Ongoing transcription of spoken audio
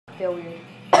feel weird.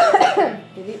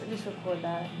 Did it just record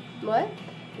that? What?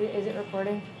 Is it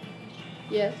recording?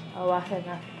 Yes. Oh, I said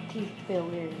my teeth feel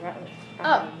weird. Right?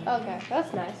 Oh, okay.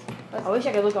 That's nice. I wish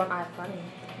I could look on iFunny.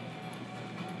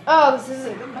 Oh, this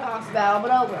isn't a boss battle, but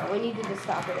oh well. We needed to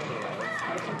stop it anyways.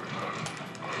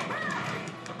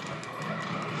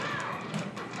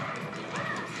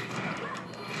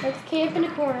 Let's camp in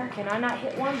a corner. Can I not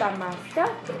hit one by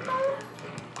myself?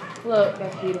 Look,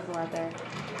 that's beautiful right there.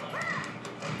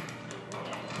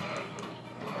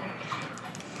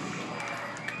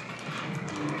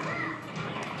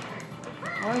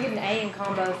 I want to get an A in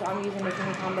combos, so I'm using as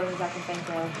many combos as I can think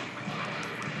of.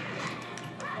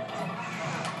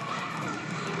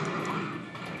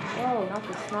 Whoa, knock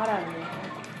the snot out of me.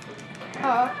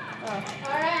 Oh.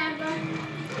 Alright, Amber.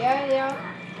 Yeah.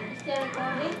 You still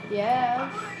recording?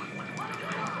 Yeah.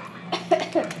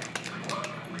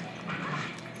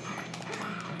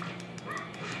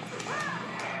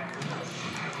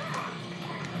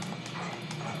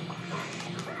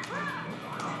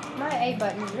 My A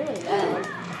button's really loud.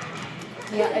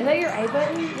 Yeah, is that your A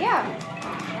button? Yeah.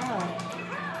 Yeah.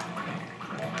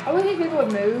 I wish these people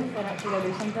would move and actually go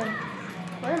do something.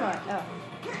 Where am I? Oh.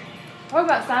 What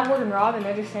about Cyborg and Rob, and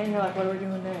they're just standing there like, what are we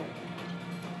doing there?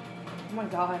 Oh my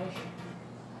gosh.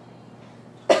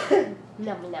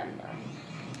 Num.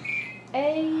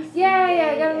 A's.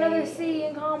 Yeah, I got another C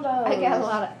in combos. I got a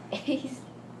lot of A's.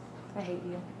 I hate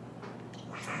you.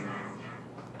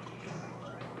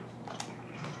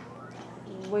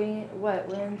 What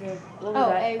wins or what was Oh,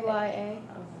 that? AYA.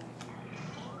 Oh.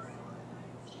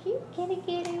 Cute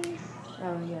kitty.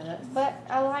 Oh yeah, that's But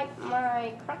I like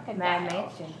my crocodile. Mad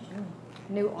Mansion.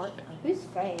 New art. Who's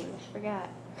Fang? I forgot.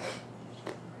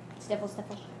 Sniffle.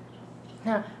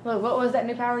 Huh. Look, what was that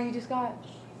new power you just got?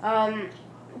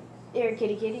 Here,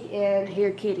 kitty, and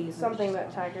Here, kitty. something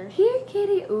about tigers. Here,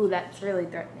 kitty. Ooh, that's really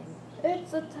threatening.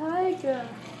 It's a tiger.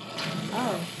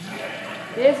 Oh.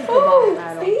 This is the boss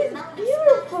battle. He's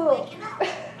beautiful.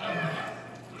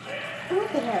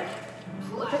 Look at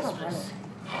him. Look at my brother.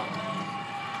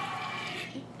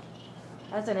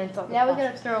 That's an insult to Now we're Plasmus.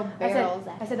 gonna throw barrels I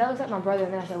at said, that looks like my brother,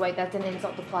 and then I said, wait, that's an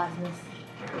insult to Plasmus.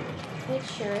 it.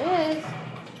 Sure is.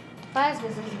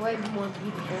 Plasmus is way more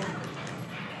beautiful.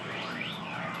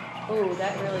 Ooh,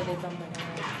 that really did something.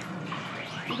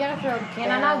 You gotta throw.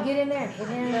 Can I not get in there and hit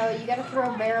him? No, you gotta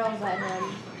throw barrels at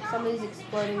him. Some of these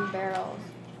exploding barrels.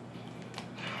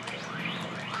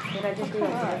 Did I just do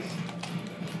Come like on. this?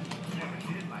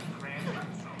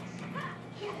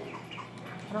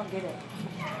 I don't get it.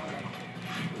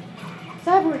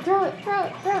 Cyber, throw it,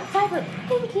 Cyber.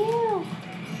 Thank you.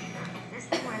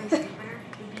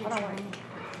 I don't want it.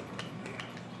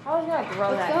 I was gonna throw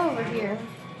Let's that. go over here.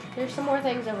 There's some more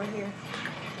things over here.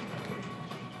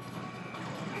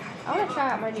 I want to try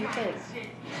out my new thing.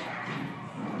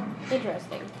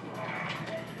 Interesting.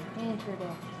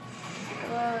 Interesting.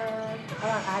 Uh, I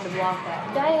had to block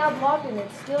that. Dang, I blocked it and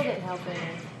it still didn't help any.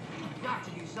 You've got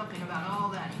to do something about all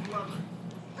that blubber.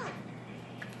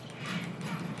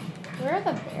 where are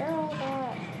the barrels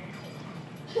at?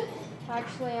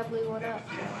 Actually, I blew one up.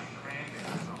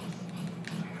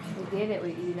 We did it.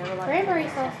 You never liked Cranberry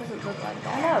it. sauce doesn't look like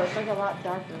I that. know, it's like a lot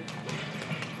darker.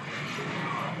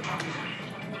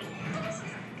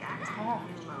 Oh.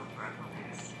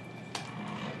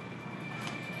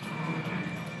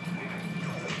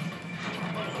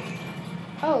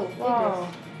 Oh, Whoa.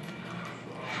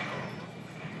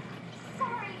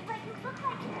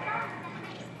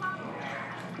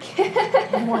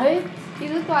 goodness. What?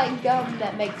 You look like gum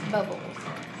that makes bubbles.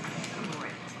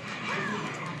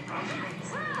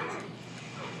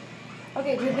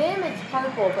 Okay, to them it's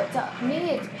purple, but to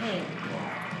me it's pink.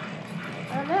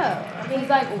 I don't know. I mean, it's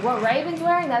like what Raven's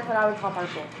wearing, that's what I would call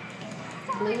purple.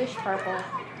 Bluish purple.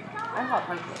 I call it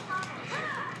purple.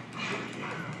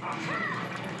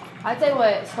 I'd say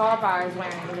what Starfire is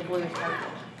wearing is a bluish purple.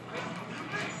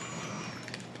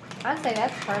 I'd say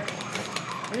that's purple.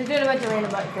 We're just doing a bunch of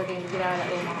random button cooking to get out of that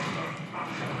little monster.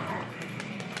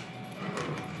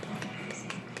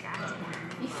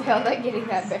 You failed at getting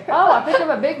that barrel. Oh, I picked up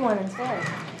a big one instead.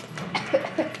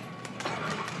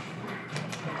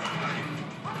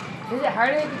 Does it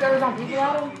hurt him if he throws on people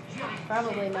at him?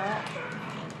 Probably not.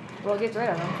 Well, it gets rid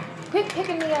of him. Quit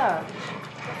picking me up.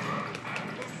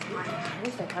 At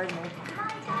least it hurt me.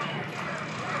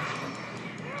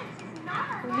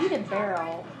 We need a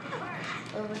barrel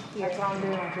over here. That's why I'm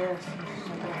doing like this. Just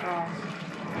like across.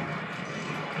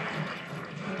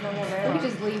 There's no more We barrel. could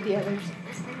just leave the others.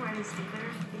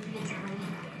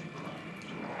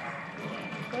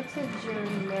 What's a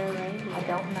geranium? I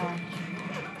don't know.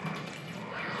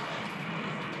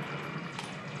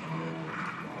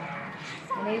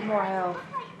 need more help.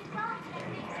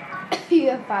 You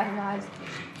have 5 lives.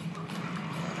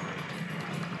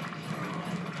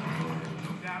 No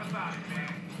doubt about it,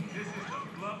 man. This is the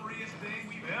blubberiest thing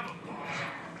we've ever fought.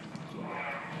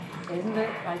 Isn't it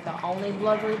like the only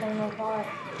blubbery thing they fought?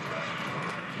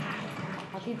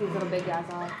 I'll keep these little big guys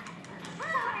off.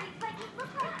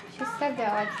 She said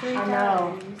that like 3 I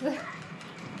know. times.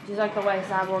 Just like the way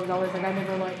Cyborg's always like, I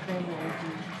never like cranberry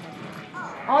juice.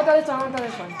 I want to throw this one, I want to throw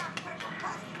this one.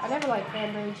 I never like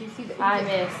cranberry juice either. I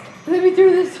missed. Let me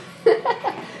through this.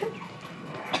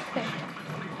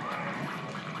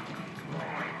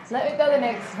 Let me throw the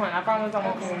next one. I promise I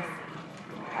won't miss. I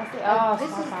think, Oh, this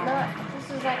is stop not. This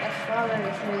is like a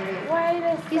strawberry smoothie. Wait a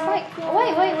He's like, second.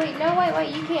 wait, no, wait,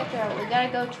 you can't throw it. We gotta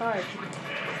go charge.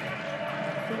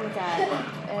 Who is that?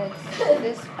 It's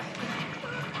this.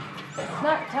 It's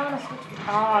not telling us which.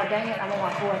 Oh, dang it. I'm on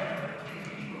my 4th.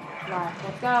 Right,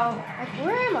 let's go. Like,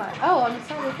 where am I? Oh, I'm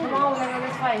inside the thing. Come on, we gotta go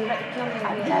this way. He's about to kill me I'm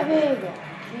again. that big.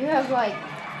 You have like a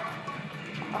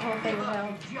whole thing of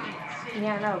health.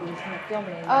 Yeah, I know, but he's gonna kill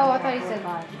me. Oh, I thought you said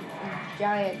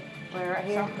giant. Wait, right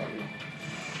here. Something.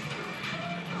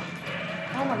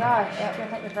 Oh my gosh. It's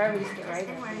gonna take me forever to just get ready.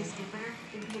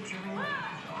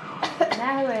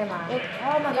 Now who am I?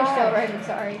 Oh my You're gosh. still Raven,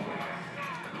 sorry.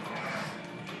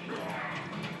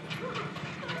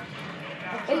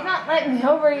 He's not letting me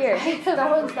over here. He's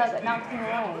throwing stuff that knocks me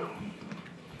away.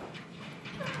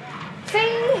 See?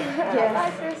 I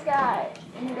like this guy.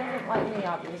 And he doesn't like me,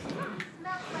 obviously.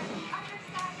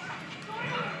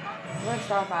 We're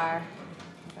Starfire.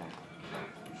 Okay.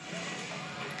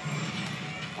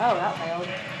 Oh, that failed.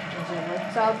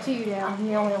 So up to you now. I'm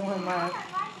the only one left.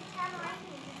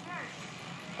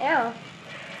 Ow.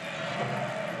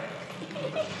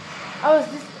 Oh, it's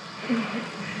just...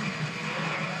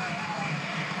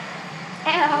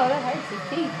 Ow, that hurts your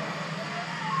teeth.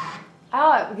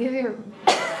 Oh, give you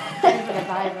benefit of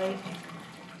vibration.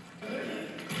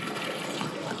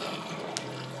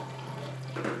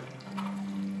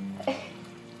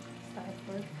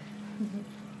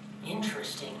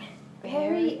 Interesting.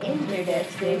 Very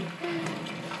interesting.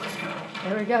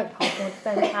 There we go. Talking at the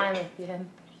same time again.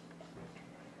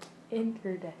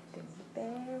 Interesting.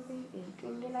 Very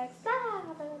interesting. You're like,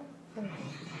 stop.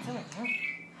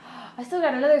 I still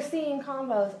got another C in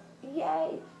combos.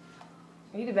 Yay.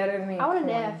 You did better than me. I want an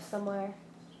Come on. F somewhere.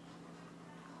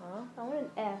 Huh? I want an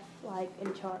F, like,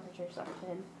 in charge or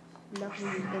something. Nothing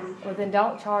in... Well, then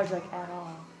don't charge like at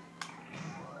all.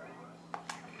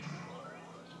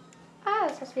 Ah,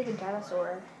 it's supposed to be the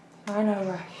dinosaur. I know,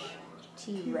 Rush.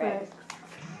 T-Rex.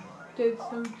 That's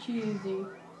so cheesy.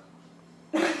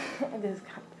 I just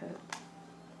got that.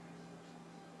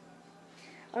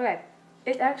 Okay.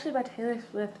 It's actually by Taylor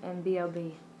Swift and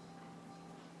B.O.B.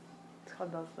 It's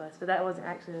called Both of Us, but that wasn't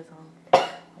actually the song I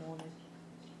wanted.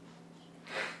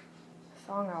 The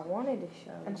song I wanted to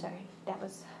show. I'm sorry, that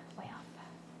was way off.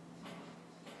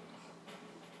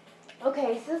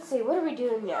 Okay, so let's see, what are we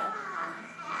doing now?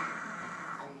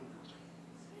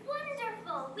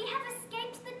 Wonderful! We have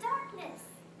escaped the darkness.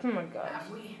 Oh my gosh.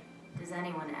 Have we? Does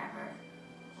anyone ever?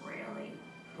 Really?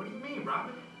 What do you mean,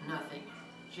 Robin? Nothing.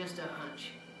 Just a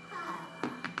hunch.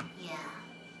 Yeah,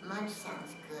 lunch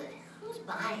sounds good. Who's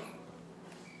buying?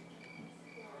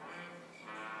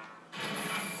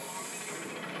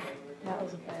 That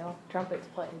was a fail. Trumpets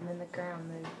played and then the ground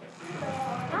moved.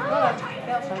 Ah,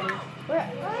 that was funny.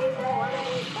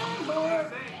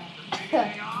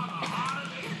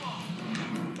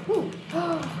 Ooh.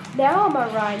 Now I'm a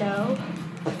rhino.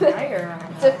 Now you're a rhino.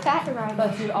 It's a fat rhino.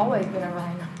 But you've always been a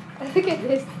rhino. Look at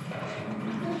this.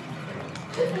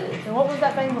 And what was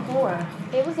that thing before?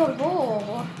 It was a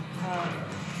bull.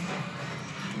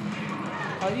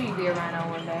 Oh, you'd be a rhino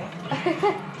one day.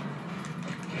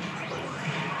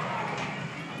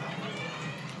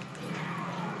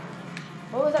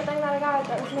 What was that thing that I got?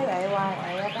 That was new AYA, I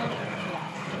think? Yeah.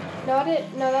 No, I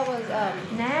didn't. No, that was,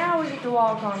 Now we get to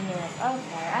walk on this.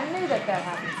 Okay, I knew that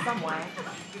happened some way.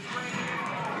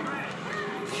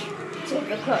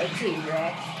 typical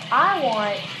T-Rex.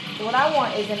 What I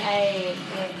want is an A in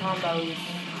combos.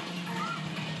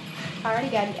 I already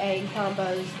got an A in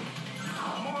combos.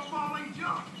 More falling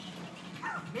junk.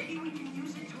 Maybe we can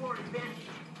use it to our advantage.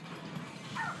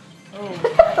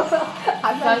 Oh,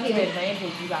 I'm such not an getting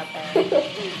advantage you got there.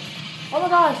 Oh my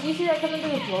gosh, you see that coming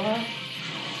through the floor? What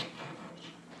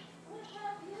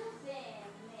have you been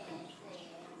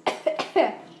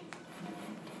missing?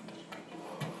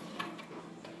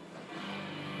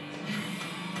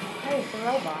 Hey, it's a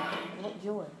robot. What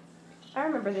joy. I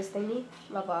remember this thingy,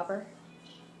 my bobber.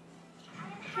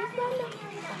 I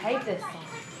hate this song.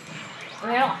 I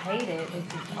mean, I don't hate it.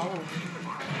 It's just old.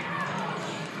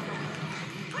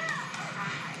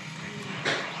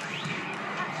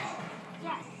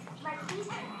 Yes, like these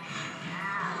things.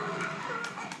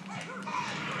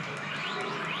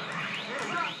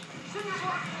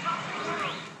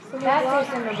 That's where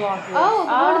cinder block is. Oh,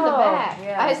 the one in the back.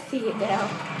 Yeah. I see it now.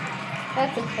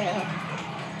 That's a fail.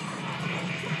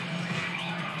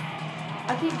 I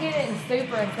keep getting it in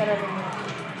super instead of in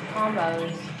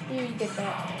combos. Here, you get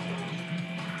that.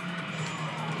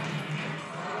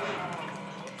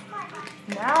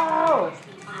 No!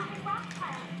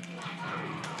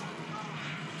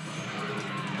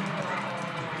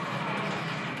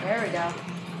 There we go.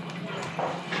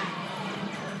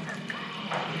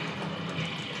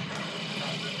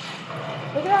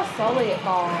 Look at how slowly it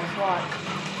falls. Watch.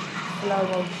 Slow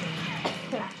motion.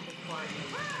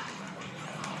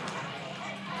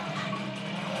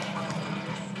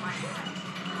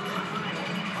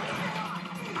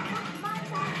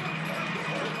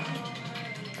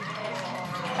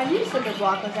 I knew cinder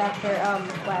block was after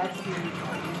Plasmus.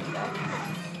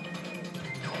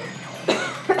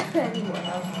 Anyway,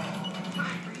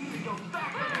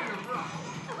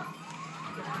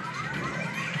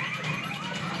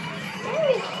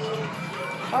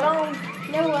 hold on.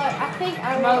 You know what? I think I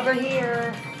I'm want over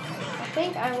here. I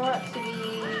think I want to be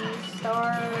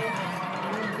Star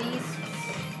Beast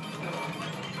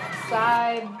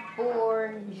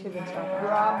Cyborg You should have been stopped.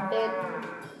 Robin.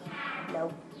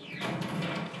 Nope.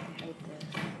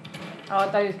 Oh, I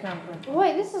thought he was coming from.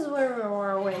 Wait, this is where we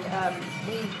were when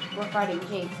we were fighting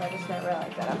Jinx. I just not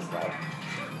realized that. I'm slow.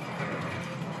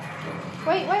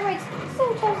 Wait. So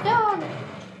close down.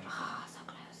 Ah, so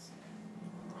close.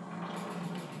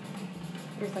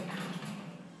 It's like,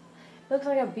 looks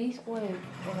like a beast boy in a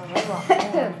robot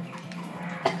form.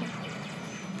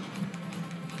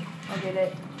 I get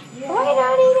it. Yeah. Why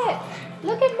not eat it?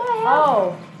 Look at my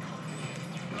health. Oh.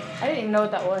 I didn't even know what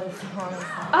that was, honestly.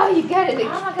 Oh, you got it Oh again.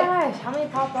 my gosh, how many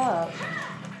pop up?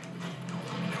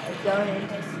 I'm going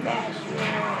to smash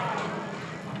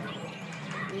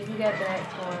you. You can get the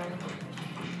next one.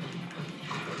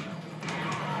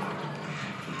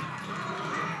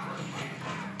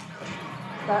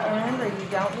 But remember, you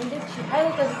don't need to cheat. Hey,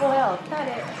 look, there's full health. Got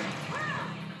it.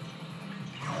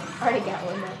 Already got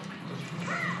one though.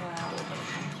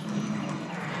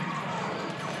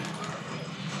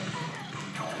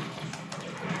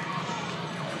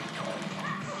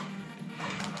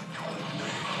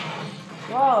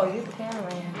 Whoa, you're the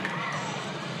cameraman.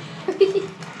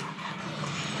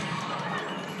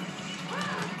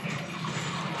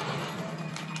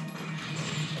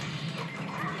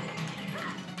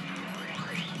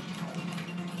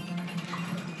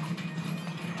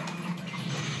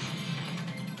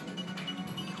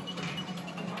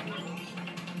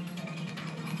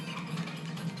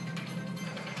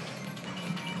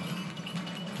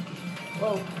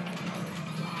 Whoa.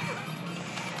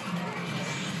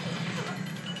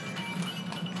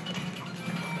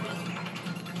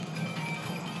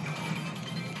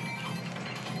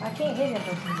 I can't hit him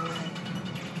for some reason.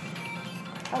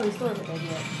 Oh, he still isn't dead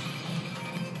yet.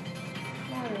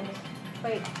 Now he is.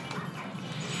 Wait.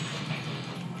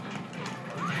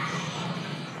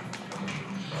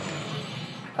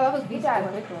 Oh, that was He Beast died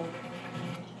Boy. quickly.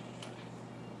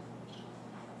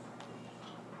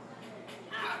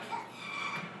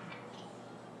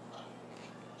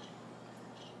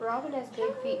 Robin has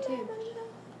big feet too.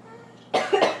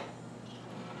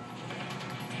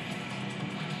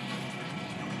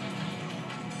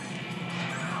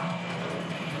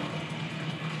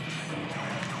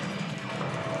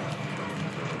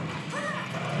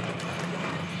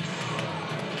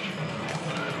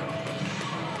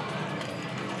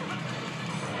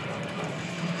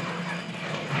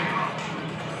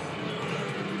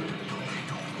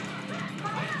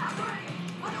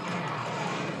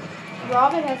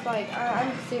 Robin has like,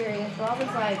 I'm serious.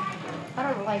 Robin's like, I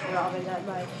don't like Robin that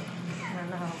much. I don't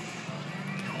know.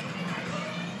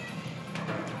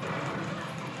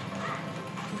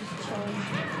 Just chilling.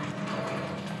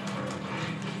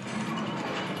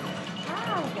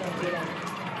 I'm gonna get him.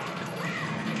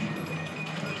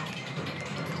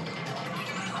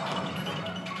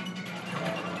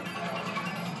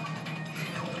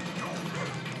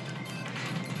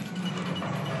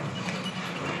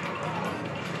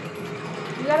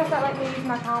 You gotta start letting me use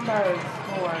my combos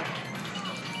more.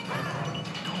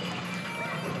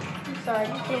 I'm sorry,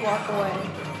 I'm just gonna walk away.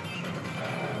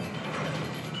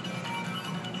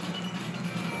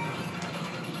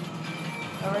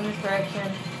 Go in this direction.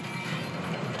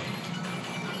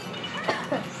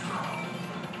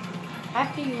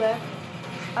 After you left,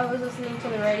 I was listening to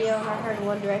the radio and I heard a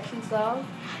One Direction song,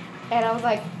 and I was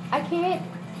like, I can't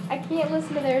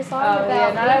listen to their song Oh, yeah,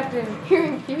 without not after.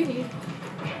 hearing Cutie.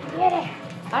 Yeah.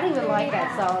 I don't even like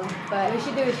that song, but We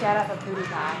should do a shout out for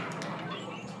PewDiePie.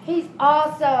 he's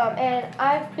awesome. And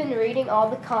I've been reading all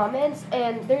the comments,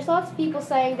 and there's lots of people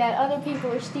saying that other people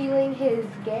are stealing his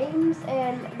games,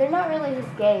 and they're not really his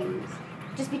games.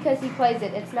 Just because he plays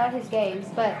it, it's not his games.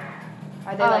 But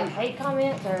Are they like hate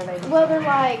comments or are they? well, they're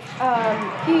like,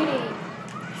 Cutie,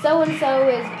 so and so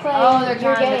is playing Oh, they're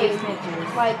your trying to game. be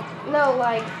snitches. Like, no,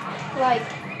 like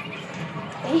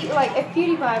if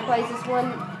PewDiePie plays this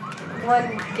one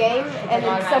game and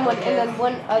then someone and then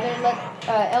one other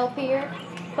LPer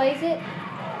plays it,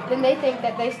 then they think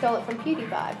that they stole it from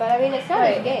PewDiePie. But I mean, it's not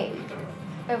his Wait. game.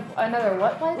 If another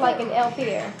what plays Like it? an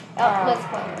LPer, Let's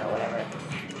Player or whatever.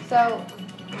 So,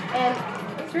 and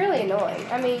it's really annoying.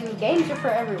 I mean, games are for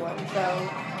everyone, so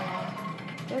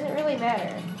it doesn't really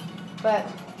matter. But,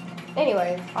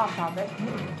 anyways, Off topic.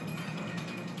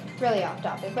 really off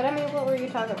topic. But I mean, what were you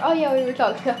talking about? Oh yeah, we were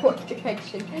talking about One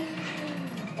Direction.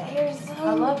 There's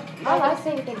I like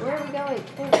same thing. Where are we going?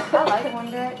 I like One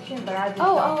Direction, but I just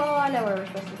Oh, don't. I know where we're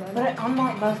supposed to go. But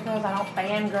unlike most girls, I don't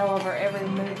fangirl over every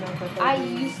movement that they I do.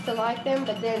 used to like them,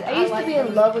 but then I used to be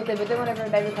in love with them, but then whenever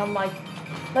they become like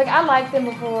I liked them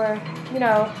before, you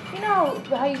know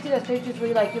how you see those pictures where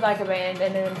you like a band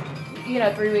and then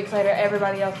 3 weeks later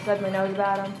everybody else suddenly knows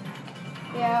about them.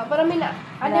 Yeah, but I mean,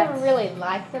 I never really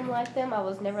liked them like them. I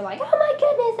was never like, oh my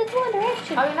goodness, it's One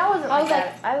Direction. I mean, I wasn't I like was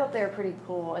that. I thought they were pretty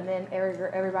cool, and then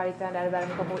everybody found out about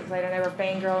them a couple weeks later, and they were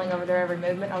fangirling over their every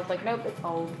movement. I was like, nope, it's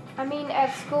old. I mean,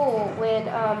 at school when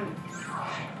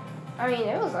I mean,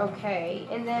 it was okay,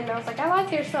 and then I was like, I like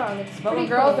their song. It's But pretty when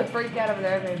girls cool. would freak out over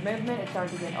their every movement, it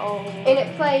started to get old. And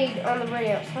it played on the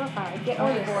radio. It's so fine. Get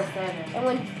on this. 24/7. And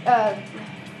when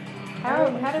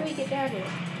how did we get down here?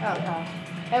 Oh.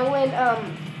 And when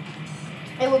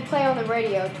it would play on the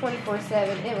radio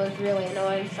 24/7, it was really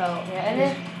annoying. So Yeah, and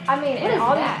then I mean, What and is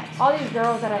all that? all these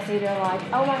girls that I see, they're like,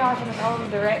 oh my gosh, I'm a One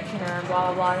Directioner, and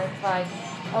blah blah blah. And it's like,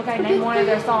 okay, name one of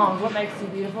their songs. What makes you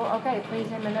beautiful? Okay,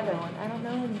 please name another one. I don't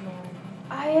know anymore.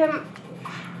 I am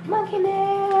Monkey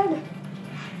Man.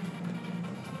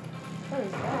 What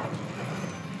is that?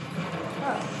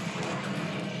 Oh.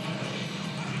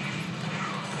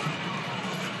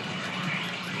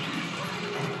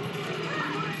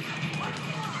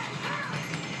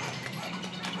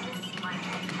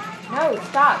 No,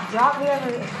 stop. Drop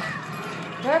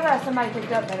whoever somebody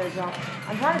picked up better drop.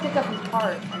 I'm trying to pick up his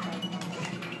part.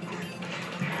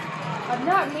 I'm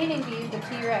not meaning to use the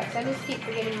T-Rex. I just keep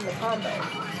forgetting the combo.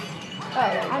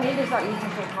 Oh, I need to start using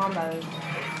some combos.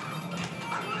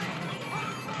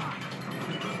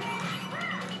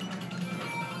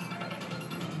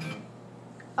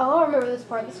 Oh, I remember this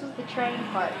part. This was the train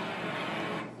part.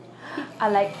 I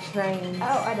like trains.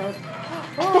 Oh, I don't.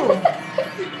 Ooh.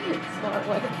 Smart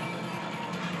one.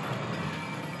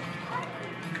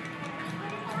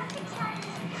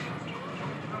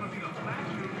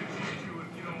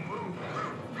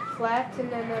 Flat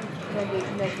and then the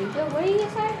Vega. What did you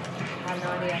say? I have no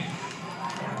idea.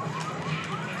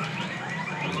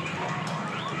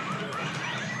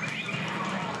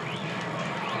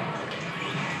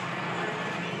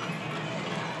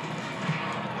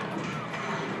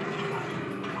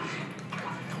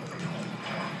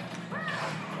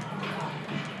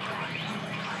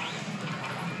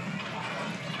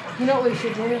 You know what we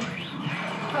should do?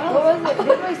 What was it?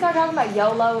 Didn't we start talking about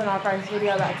YOLO in our first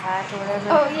video about attack or whatever?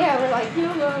 Oh yeah, we're like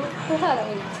YOLO.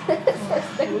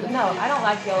 No, I don't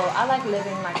like YOLO. I like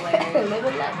living like Larry.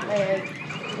 Living like Larry.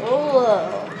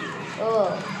 Oh.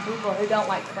 People who don't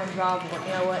like SpongeBob, but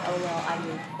you know what? Oh well, I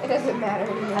do. It doesn't matter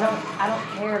anymore. I don't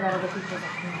care about other people's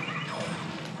opinions.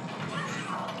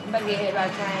 I'm about to get hit by a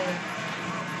train.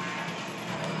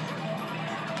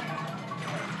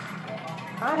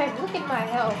 Alright, look at my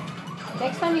health.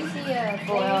 Next time you see a thing,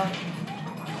 Well,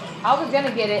 I was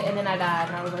gonna get it and then I died,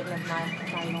 and I was like, never mind.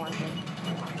 It's not even worth it.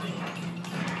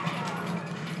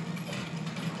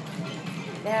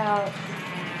 Now,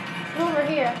 come over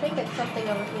here. I think it's something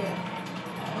over here.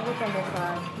 look on this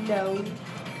side. No.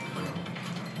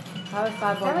 How is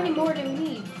sideboard? How many more do we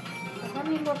need? How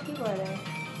many more people are there?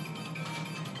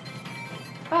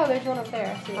 Oh, there's one up there.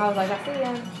 I see it. I was like, I see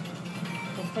him.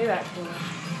 There's two actually.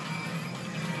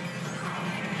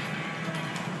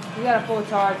 You got a full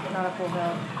charge, but not a full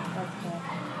health.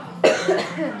 That's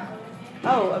okay.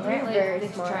 Oh, apparently Very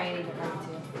this smart. train needs to come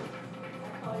too.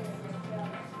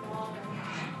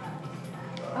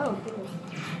 Oh, goodness.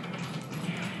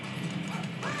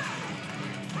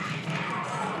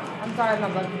 I'm sorry if my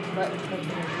button clicking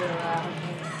is really loud.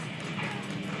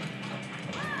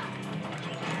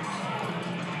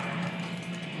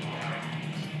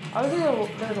 I was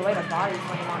thinking there was a way to body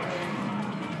slam on it.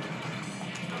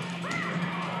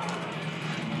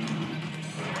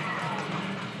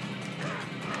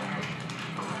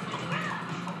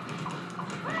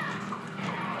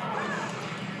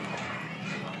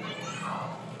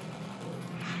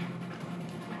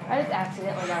 I just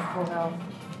accidentally got full health.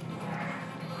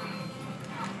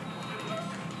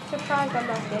 Surprised I'm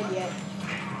not dead yet.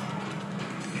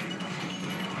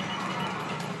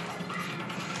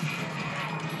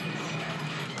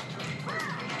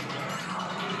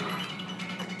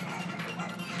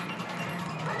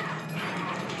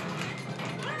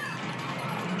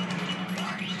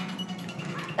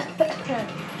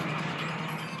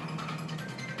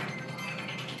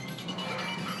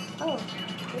 Oh,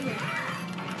 goodness.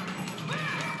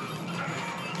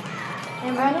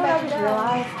 And Right you know what I back just down.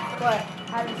 realized? What?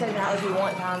 I haven't taken out with you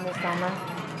one time this summer.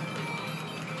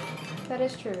 That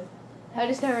is true. I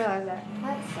just never realized that.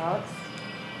 That sucks.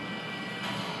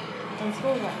 And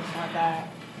school's like just not that.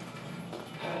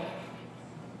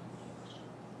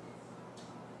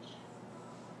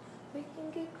 We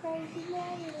can get crazy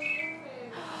now.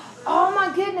 Oh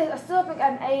my goodness! I still haven't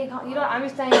got an A. You know, I'm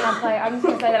just saying I'm just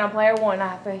gonna say that I'm player one.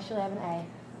 I officially have an A.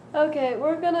 Okay,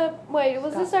 we're gonna wait.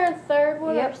 Was this our third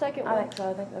one or second one? I think so.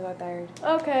 I think it was our third.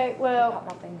 Okay, well, Pop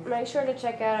my finger. make sure to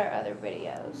check out our other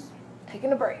videos.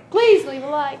 Taking a break. Please leave a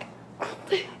like.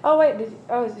 Oh wait, is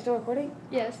it still recording?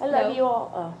 Yes. I love you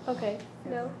all. Oh. Okay.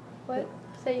 No. What?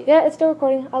 Say. Yeah, it's still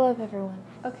recording. I love everyone.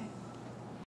 Okay.